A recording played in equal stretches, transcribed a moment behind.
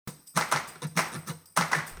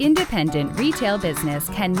Independent retail business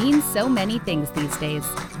can mean so many things these days.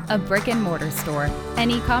 A brick and mortar store, an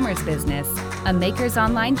e-commerce business, a maker's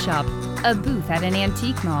online shop, a booth at an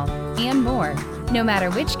antique mall, and more. No matter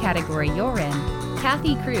which category you're in,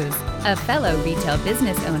 Kathy Cruz, a fellow retail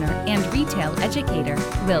business owner and retail educator,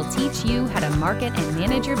 will teach you how to market and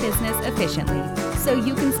manage your business efficiently so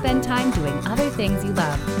you can spend time doing other things you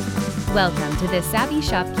love. Welcome to the Savvy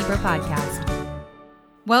Shopkeeper Podcast.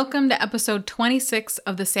 Welcome to episode 26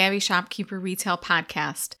 of the Savvy Shopkeeper Retail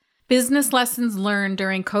Podcast, Business Lessons Learned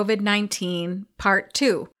During COVID-19, Part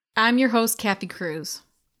 2. I'm your host, Kathy Cruz.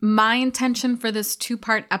 My intention for this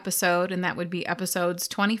two-part episode, and that would be episodes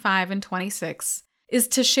 25 and 26, is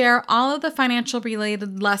to share all of the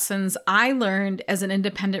financial-related lessons I learned as an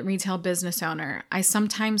independent retail business owner. I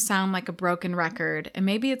sometimes sound like a broken record, and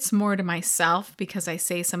maybe it's more to myself because I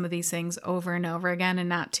say some of these things over and over again and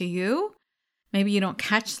not to you. Maybe you don't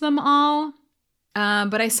catch them all,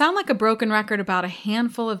 but I sound like a broken record about a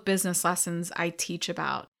handful of business lessons I teach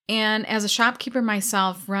about. And as a shopkeeper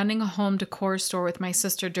myself, running a home decor store with my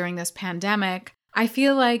sister during this pandemic, I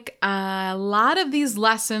feel like a lot of these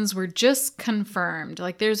lessons were just confirmed.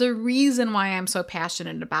 Like there's a reason why I'm so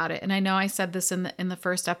passionate about it. And I know I said this in the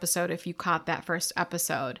first episode, if you caught that first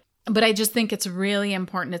episode. But I just think it's really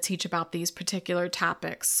important to teach about these particular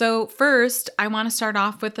topics. So first, I want to start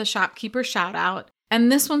off with a shopkeeper shout out.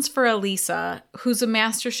 And this one's for Elisa, who's a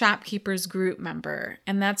Master Shopkeepers group member.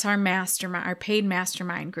 And that's our mastermind, our paid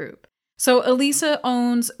mastermind group. So Elisa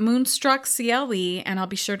owns Moonstruck CLE, and I'll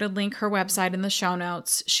be sure to link her website in the show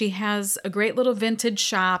notes. She has a great little vintage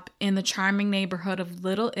shop in the charming neighborhood of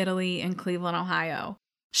Little Italy in Cleveland, Ohio.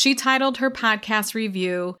 She titled her podcast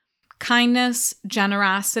review, Kindness,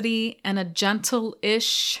 Generosity, and a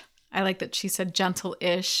Gentle-ish, I like that she said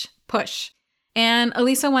gentle-ish, push. And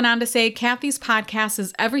Elisa went on to say, Kathy's podcast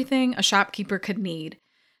is everything a shopkeeper could need.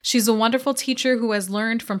 She's a wonderful teacher who has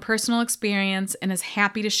learned from personal experience and is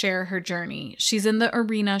happy to share her journey. She's in the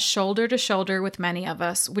arena shoulder to shoulder with many of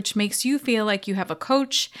us, which makes you feel like you have a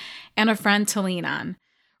coach and a friend to lean on.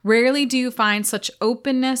 Rarely do you find such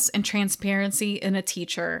openness and transparency in a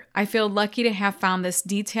teacher. I feel lucky to have found this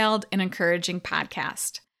detailed and encouraging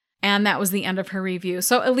podcast. And that was the end of her review.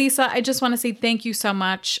 So Elisa, I just want to say thank you so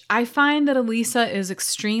much. I find that Elisa is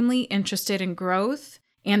extremely interested in growth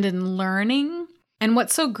and in learning. And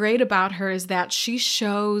what's so great about her is that she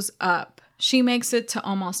shows up. She makes it to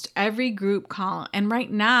almost every group call. And right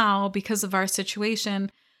now, because of our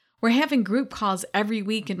situation, we're having group calls every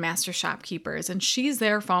week in Master Shopkeepers, and she's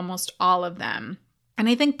there for almost all of them. And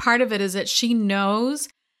I think part of it is that she knows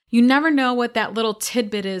you never know what that little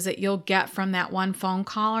tidbit is that you'll get from that one phone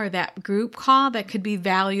call or that group call that could be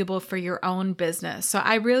valuable for your own business. So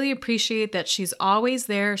I really appreciate that she's always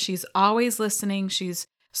there. She's always listening. She's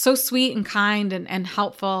so sweet and kind and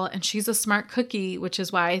helpful, and she's a smart cookie, which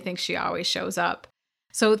is why I think she always shows up.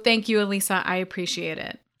 So thank you, Elisa. I appreciate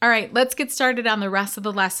it. All right, let's get started on the rest of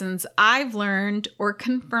the lessons I've learned or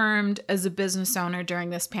confirmed as a business owner during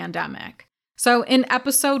this pandemic. So in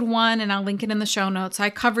episode 1, and I'll link it in the show notes, I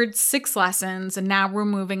covered 6 lessons, and now we're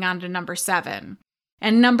moving on to number 7.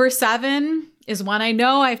 And number 7 is one I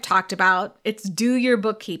know I've talked about. It's do your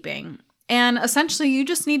bookkeeping. And essentially, you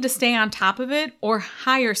just need to stay on top of it or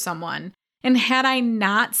hire someone. And had I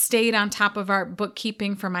not stayed on top of our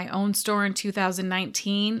bookkeeping for my own store in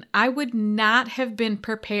 2019, I would not have been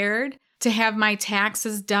prepared to have my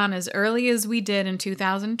taxes done as early as we did in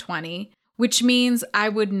 2020, which means I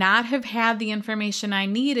would not have had the information I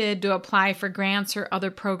needed to apply for grants or other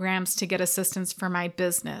programs to get assistance for my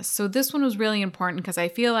business. So this one was really important because I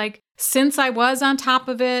feel like since I was on top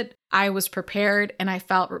of it, I was prepared and I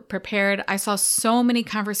felt prepared. I saw so many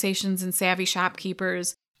conversations in Savvy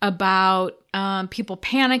Shopkeepers about people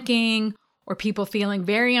panicking or people feeling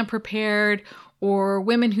very unprepared or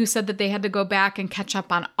women who said that they had to go back and catch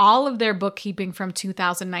up on all of their bookkeeping from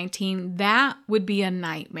 2019. That would be a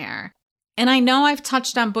nightmare. And I know I've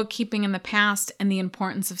touched on bookkeeping in the past and the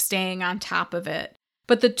importance of staying on top of it.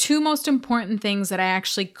 But the 2 most important things that I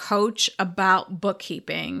actually coach about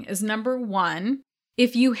bookkeeping is number 1,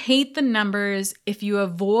 if you hate the numbers, if you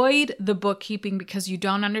avoid the bookkeeping because you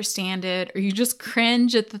don't understand it or you just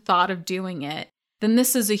cringe at the thought of doing it, then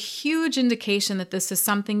this is a huge indication that this is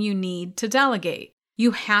something you need to delegate.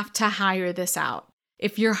 You have to hire this out.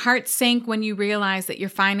 If your heart sank when you realized that your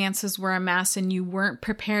finances were a mess and you weren't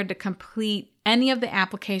prepared to complete any of the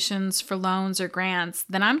applications for loans or grants,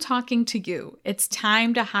 then I'm talking to you. It's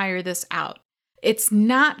time to hire this out. It's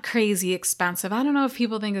not crazy expensive. I don't know if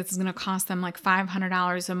people think this is going to cost them like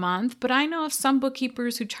 $500 a month, but I know of some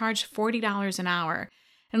bookkeepers who charge $40 an hour.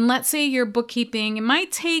 And let's say your bookkeeping, it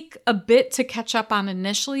might take a bit to catch up on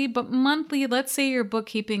initially, but monthly, let's say your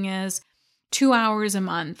bookkeeping is 2 hours a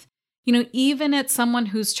month. Even at someone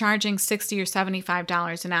who's charging $60 or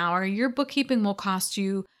 $75 an hour, your bookkeeping will cost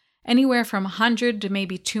you anywhere from $100 to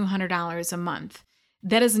maybe $200 a month.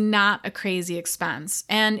 That is not a crazy expense.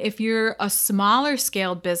 And if you're a smaller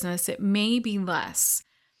scaled business, it may be less.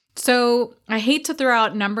 So I hate to throw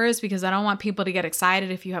out numbers because I don't want people to get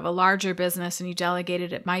excited. If you have a larger business and you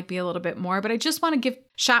delegated, it might be a little bit more, but I just want to give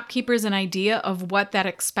shopkeepers an idea of what that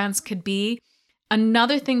expense could be.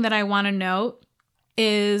 Another thing that I want to note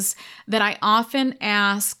is that I often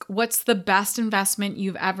ask, what's the best investment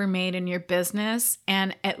you've ever made in your business?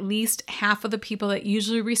 And at least half of the people that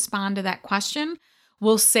usually respond to that question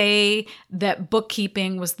will say that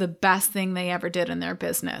bookkeeping was the best thing they ever did in their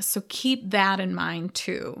business. So keep that in mind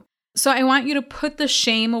too. So I want you to put the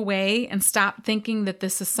shame away and stop thinking that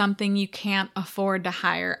this is something you can't afford to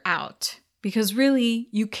hire out, because really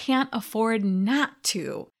you can't afford not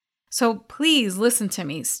to. So please listen to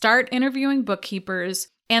me. Start interviewing bookkeepers.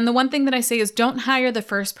 And the one thing that I say is don't hire the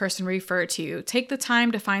first person referred to you. Take the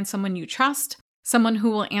time to find someone you trust, someone who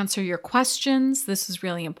will answer your questions. This is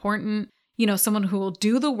really important. Someone who will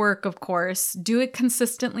do the work, of course, do it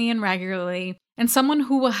consistently and regularly, and someone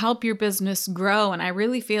who will help your business grow. And I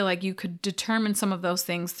really feel like you could determine some of those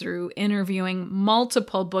things through interviewing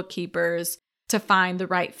multiple bookkeepers to find the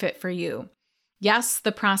right fit for you. Yes,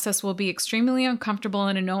 the process will be extremely uncomfortable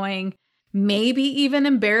and annoying, maybe even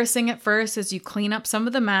embarrassing at first as you clean up some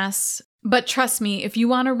of the mess. But trust me, if you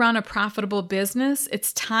want to run a profitable business,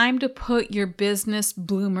 it's time to put your business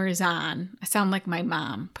bloomers on. I sound like my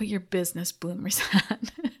mom. Put your business bloomers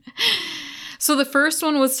on. So the first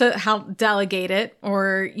one was to help delegate it,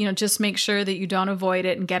 or, just make sure that you don't avoid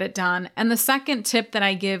it and get it done. And the second tip that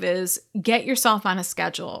I give is get yourself on a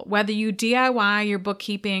schedule. Whether you DIY your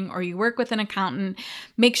bookkeeping or you work with an accountant,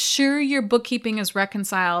 make sure your bookkeeping is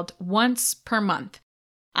reconciled once per month.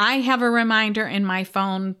 I have a reminder in my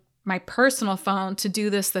phone, my personal phone, to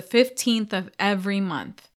do this the 15th of every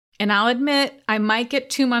month. And I'll admit I might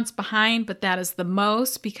get 2 months behind, but that is the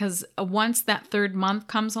most, because once that third month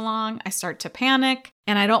comes along, I start to panic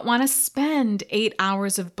and I don't want to spend 8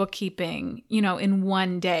 hours of bookkeeping, in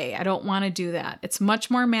one day. I don't want to do that. It's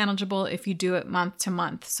much more manageable if you do it month to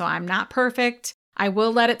month. So I'm not perfect. I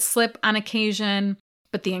will let it slip on occasion,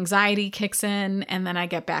 but the anxiety kicks in and then I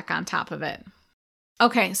get back on top of it.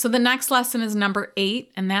 Okay, so the next lesson is number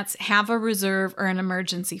 8, and that's have a reserve or an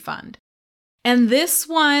emergency fund. And this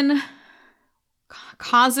one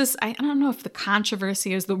causes, I don't know if the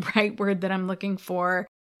controversy is the right word that I'm looking for,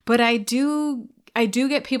 but I do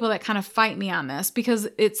get people that kind of fight me on this, because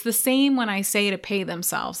it's the same when I say to pay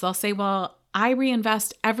themselves. They'll say, well, I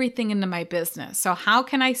reinvest everything into my business. So how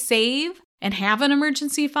can I save and have an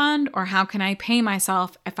emergency fund, or how can I pay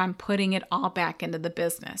myself if I'm putting it all back into the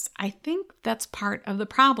business? I think that's part of the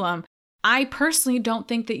problem. I personally don't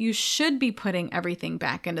think that you should be putting everything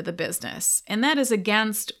back into the business. And that is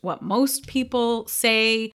against what most people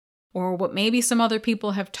say, or what maybe some other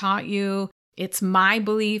people have taught you. It's my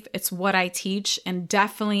belief. It's what I teach. And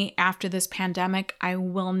definitely after this pandemic, I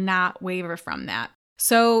will not waver from that.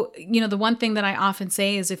 So, the one thing that I often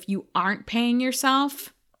say is if you aren't paying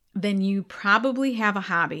yourself, then you probably have a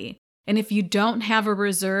hobby. And if you don't have a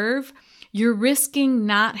reserve, you're risking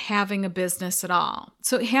not having a business at all.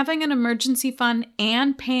 So having an emergency fund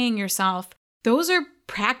and paying yourself, those are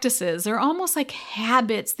practices. They're almost like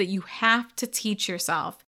habits that you have to teach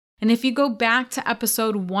yourself. And if you go back to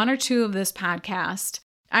episode 1 or 2 of this podcast,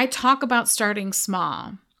 I talk about starting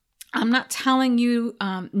small. I'm not telling you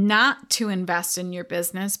not to invest in your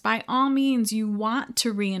business. By all means, you want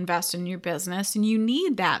to reinvest in your business and you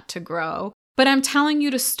need that to grow. But I'm telling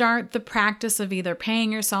you to start the practice of either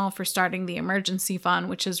paying yourself or starting the emergency fund,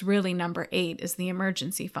 which is really number 8, is the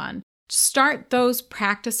emergency fund. Start those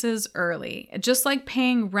practices early. Just like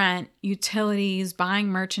paying rent, utilities, buying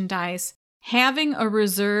merchandise, having a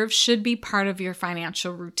reserve should be part of your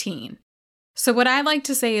financial routine. So what I like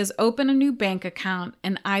to say is open a new bank account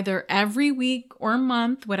and either every week or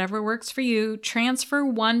month, whatever works for you, transfer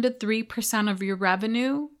 1 to 3% of your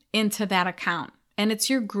revenue into that account. And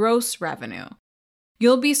it's your gross revenue.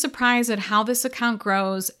 You'll be surprised at how this account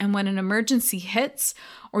grows, and when an emergency hits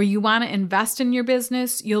or you want to invest in your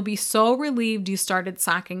business, you'll be so relieved you started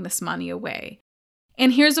socking this money away.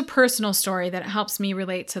 And here's a personal story that helps me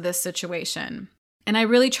relate to this situation. And I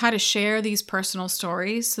really try to share these personal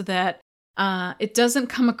stories so that it doesn't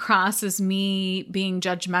come across as me being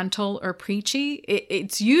judgmental or preachy.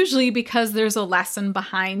 It's usually because there's a lesson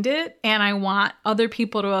behind it, and I want other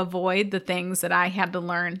people to avoid the things that I had to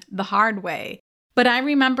learn the hard way. But I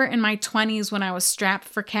remember in my 20s when I was strapped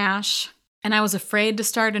for cash and I was afraid to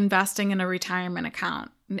start investing in a retirement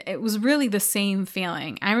account. It was really the same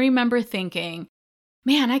feeling. I remember thinking,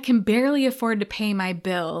 man, I can barely afford to pay my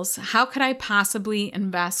bills. How could I possibly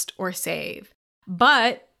invest or save?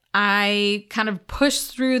 But I kind of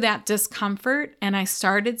pushed through that discomfort and I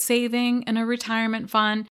started saving in a retirement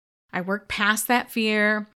fund. I worked past that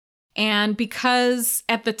fear. And because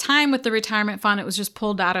at the time with the retirement fund, it was just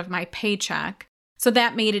pulled out of my paycheck. So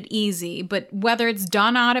that made it easy. But whether it's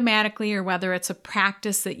done automatically or whether it's a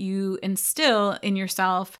practice that you instill in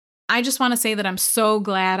yourself, I just want to say that I'm so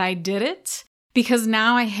glad I did it because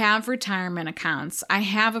now I have retirement accounts. I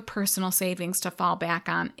have a personal savings to fall back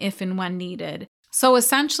on if and when needed. So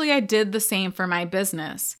essentially, I did the same for my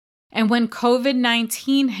business. And when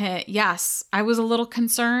COVID-19 hit, yes, I was a little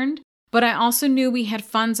concerned, but I also knew we had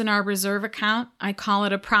funds in our reserve account. I call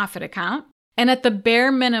it a profit account. And at the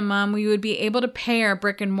bare minimum, we would be able to pay our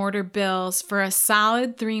brick and mortar bills for a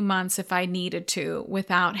solid 3 months if I needed to,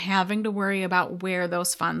 without having to worry about where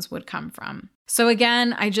those funds would come from. So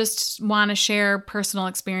again, I just want to share personal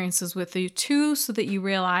experiences with you too, so that you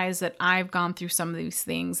realize that I've gone through some of these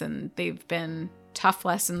things and they've been tough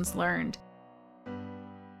lessons learned.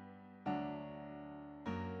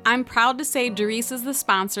 I'm proud to say Doris is the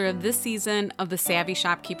sponsor of this season of the Savvy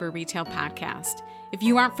Shopkeeper Retail Podcast. If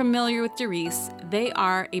you aren't familiar with Doris, they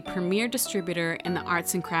are a premier distributor in the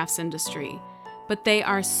arts and crafts industry. But they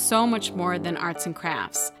are so much more than arts and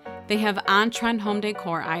crafts. They have on-trend home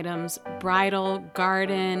decor items, bridal,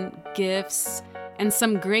 garden, gifts, and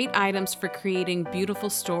some great items for creating beautiful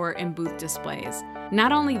store and booth displays.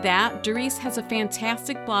 Not only that, Doris has a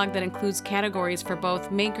fantastic blog that includes categories for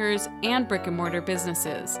both makers and brick and mortar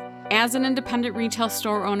businesses. As an independent retail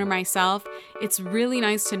store owner myself, it's really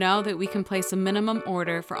nice to know that we can place a minimum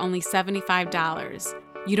order for only $75.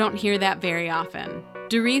 You don't hear that very often.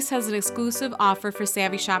 Doris has an exclusive offer for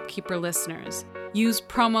Savvy Shopkeeper listeners. Use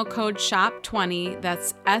promo code SHOP20,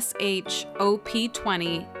 that's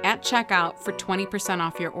SHOP20, at checkout for 20%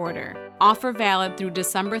 off your order. Offer valid through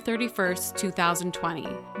December 31st, 2020.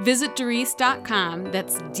 Visit Doris.com,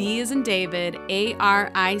 that's D as in David,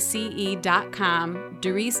 ARICE.com,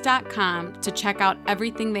 Doris.com to check out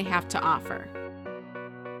everything they have to offer.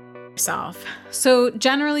 So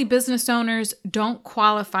generally, business owners don't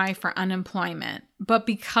qualify for unemployment, but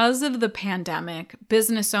because of the pandemic,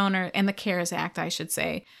 business owner and the CARES Act, I should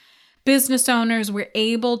say, business owners were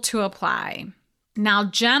able to apply. Now,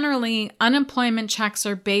 generally, unemployment checks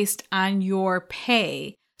are based on your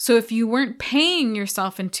pay. So if you weren't paying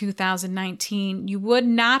yourself in 2019, you would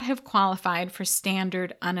not have qualified for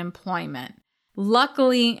standard unemployment.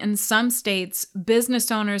 Luckily, in some states, business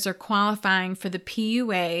owners are qualifying for the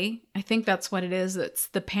PUA. I think that's what it is. It's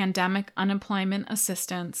the Pandemic Unemployment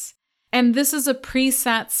Assistance. And this is a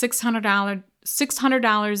preset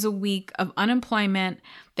 $600 a week of unemployment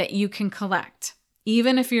that you can collect,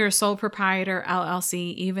 even if you're a sole proprietor,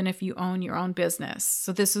 LLC, even if you own your own business.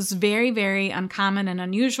 So this is very, very uncommon and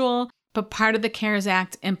unusual, but part of the CARES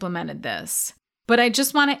Act implemented this. But I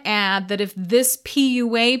just want to add that if this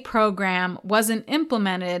PUA program wasn't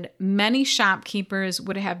implemented, many shopkeepers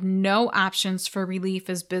would have no options for relief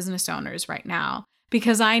as business owners right now.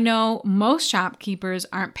 Because I know most shopkeepers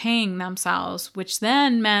aren't paying themselves, which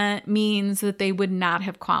then means that they would not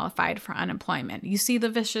have qualified for unemployment. You see the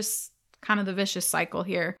vicious cycle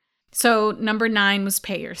here. So number 9 was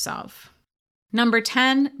pay yourself. Number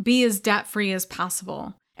 10, be as debt-free as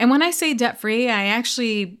possible. And when I say debt-free, I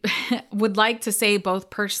actually would like to say both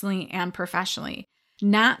personally and professionally.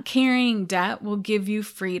 Not carrying debt will give you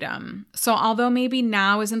freedom. So although maybe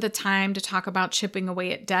now isn't the time to talk about chipping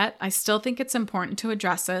away at debt, I still think it's important to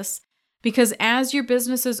address this because as your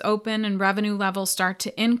businesses open and revenue levels start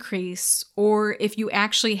to increase, or if you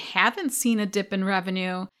actually haven't seen a dip in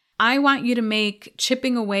revenue, I want you to make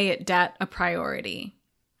chipping away at debt a priority.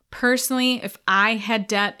 Personally, if I had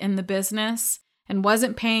debt in the business and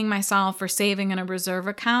wasn't paying myself or saving in a reserve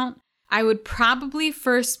account, I would probably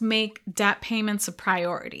first make debt payments a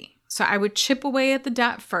priority. So I would chip away at the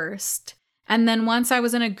debt first. And then once I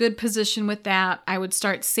was in a good position with that, I would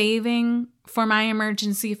start saving for my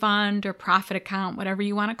emergency fund or profit account, whatever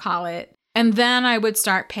you want to call it. And then I would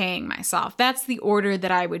start paying myself. That's the order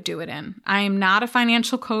that I would do it in. I am not a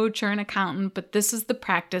financial coach or an accountant, but this is the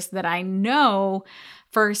practice that I know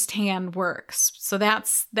firsthand works. So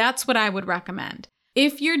that's what I would recommend.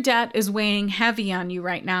 If your debt is weighing heavy on you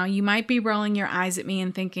right now, you might be rolling your eyes at me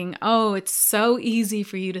and thinking, oh, it's so easy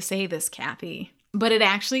for you to say this, Kathy. But it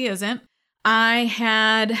actually isn't. I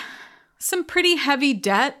had some pretty heavy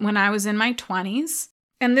debt when I was in my 20s.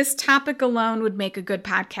 And this topic alone would make a good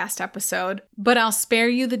podcast episode, but I'll spare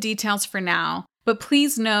you the details for now. But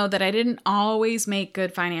please know that I didn't always make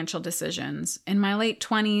good financial decisions. In my late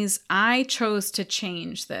 20s, I chose to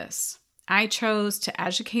change this. I chose to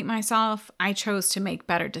educate myself. I chose to make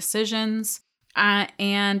better decisions.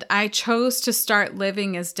 And I chose to start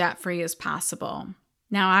living as debt-free as possible.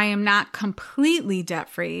 Now, I am not completely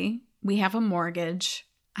debt-free. We have a mortgage.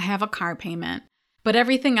 I have a car payment. But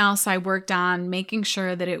everything else I worked on making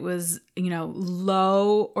sure that it was,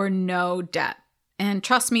 low or no debt. And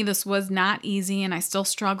trust me, this was not easy, and I still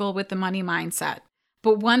struggle with the money mindset.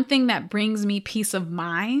 But one thing that brings me peace of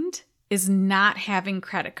mind is not having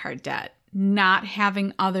credit card debt, not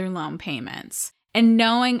having other loan payments, and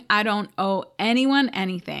knowing I don't owe anyone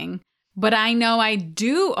anything, but I know I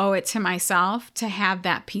do owe it to myself to have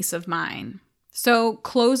that peace of mind. So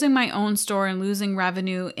closing my own store and losing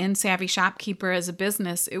revenue in Savvy Shopkeeper as a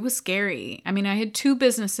business, it was scary. I mean, I had 2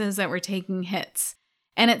 businesses that were taking hits.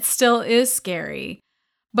 And it still is scary.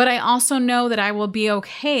 But I also know that I will be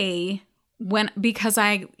okay because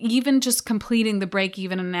I even just completing the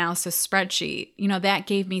break-even analysis spreadsheet, that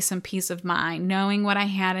gave me some peace of mind, knowing what I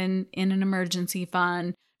had in an emergency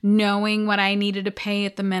fund, knowing what I needed to pay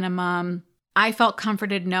at the minimum. I felt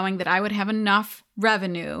comforted knowing that I would have enough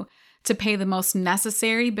revenue to pay the most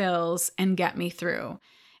necessary bills and get me through.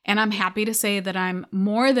 And I'm happy to say that I'm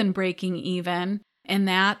more than breaking even. And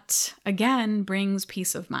that, again, brings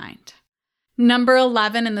peace of mind. Number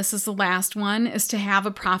 11, and this is the last one, is to have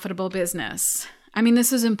a profitable business. I mean,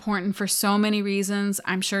 this is important for so many reasons.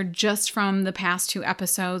 I'm sure just from the past 2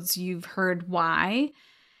 episodes, you've heard why.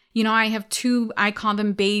 I have 2, I call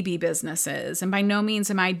them baby businesses. And by no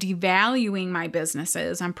means am I devaluing my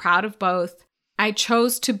businesses. I'm proud of both. I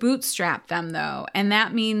chose to bootstrap them, though. And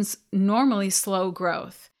that means normally slow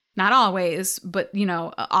growth. Not always, but,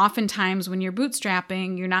 oftentimes when you're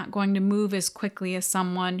bootstrapping, you're not going to move as quickly as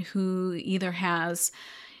someone who either has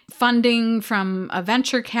funding from a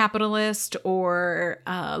venture capitalist or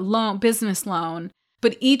a business loan.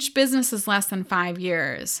 But each business is less than 5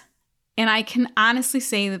 years. And I can honestly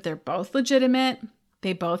say that they're both legitimate.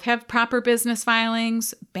 They both have proper business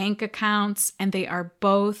filings, bank accounts, and they are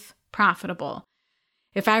both profitable.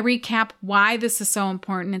 If I recap why this is so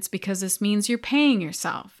important, it's because this means you're paying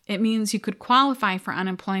yourself. It means you could qualify for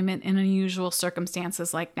unemployment in unusual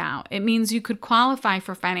circumstances like now. It means you could qualify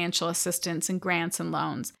for financial assistance and grants and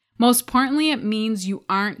loans. Most importantly, it means you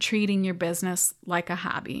aren't treating your business like a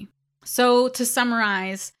hobby. So to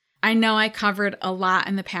summarize, I know I covered a lot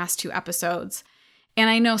in the past 2 episodes. And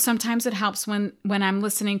I know sometimes it helps when I'm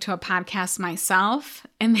listening to a podcast myself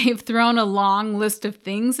and they've thrown a long list of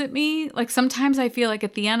things at me. Like sometimes I feel like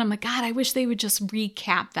at the end, I'm like, God, I wish they would just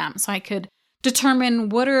recap them so I could determine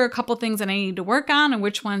what are a couple things that I need to work on and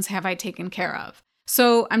which ones have I taken care of.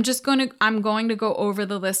 So I'm going to go over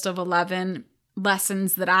the list of 11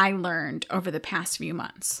 lessons that I learned over the past few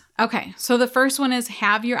months. Okay, so the first one is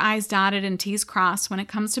have your I's dotted and T's crossed when it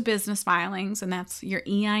comes to business filings, and that's your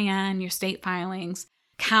EIN, your state filings,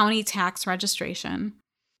 county tax registration.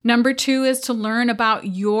 Number 2 is to learn about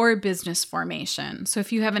your business formation. So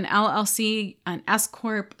if you have an LLC, an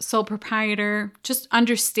S-Corp, sole proprietor, just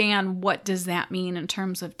understand what does that mean in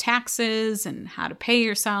terms of taxes and how to pay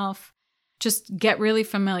yourself. Just get really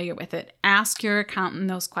familiar with it. Ask your accountant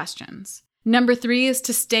those questions. Number 3 is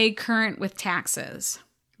to stay current with taxes.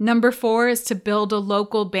 Number 4 is to build a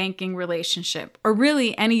local banking relationship, or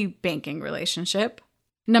really any banking relationship.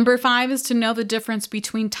 Number 5 is to know the difference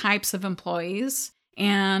between types of employees.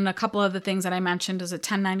 And a couple of the things that I mentioned is a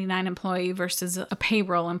 1099 employee versus a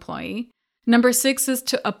payroll employee. Number 6 is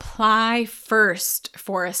to apply first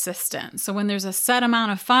for assistance. So when there's a set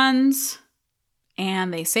amount of funds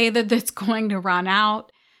and they say that it's going to run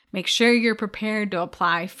out, make sure you're prepared to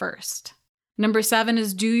apply first. Number 7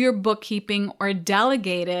 is do your bookkeeping or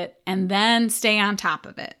delegate it and then stay on top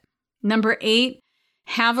of it. Number 8,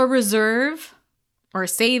 have a reserve or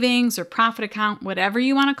savings or profit account, whatever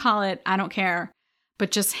you want to call it. I don't care,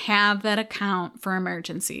 but just have that account for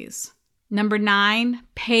emergencies. Number 9,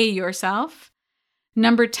 pay yourself.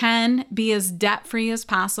 Number 10, be as debt-free as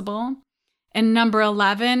possible. And number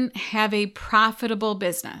 11, have a profitable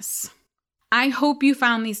business. I hope you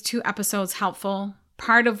found these 2 episodes helpful.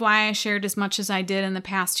 Part of why I shared as much as I did in the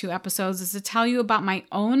past 2 episodes is to tell you about my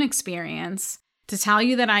own experience, to tell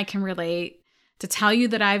you that I can relate, to tell you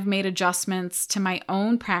that I've made adjustments to my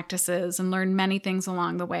own practices and learned many things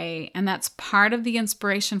along the way. And that's part of the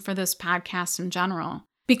inspiration for this podcast in general.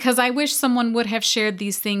 Because I wish someone would have shared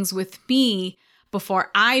these things with me before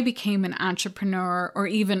I became an entrepreneur or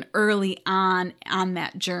even early on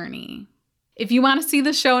that journey. If you want to see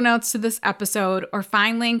the show notes to this episode or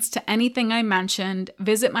find links to anything I mentioned,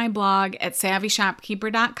 visit my blog at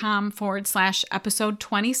savvyshopkeeper.com/episode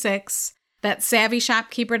 26. That's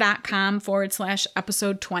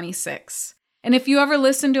savvyshopkeeper.com/episode 26. And if you ever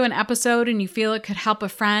listen to an episode and you feel it could help a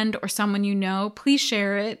friend or someone you know, please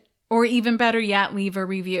share it, or even better yet, leave a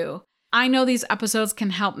review. I know these episodes can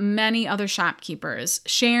help many other shopkeepers.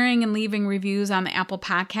 Sharing and leaving reviews on the Apple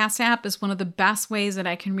Podcast app is one of the best ways that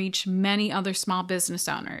I can reach many other small business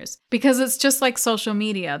owners. Because it's just like social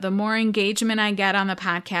media. The more engagement I get on the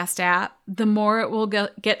podcast app, the more it will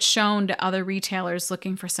get shown to other retailers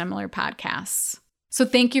looking for similar podcasts. So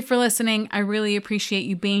thank you for listening. I really appreciate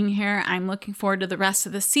you being here. I'm looking forward to the rest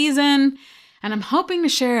of the season. And I'm hoping to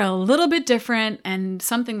share a little bit different and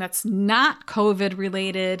something that's not COVID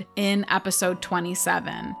related in episode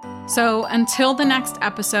 27. So until the next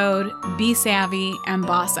episode, be savvy and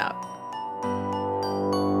boss up.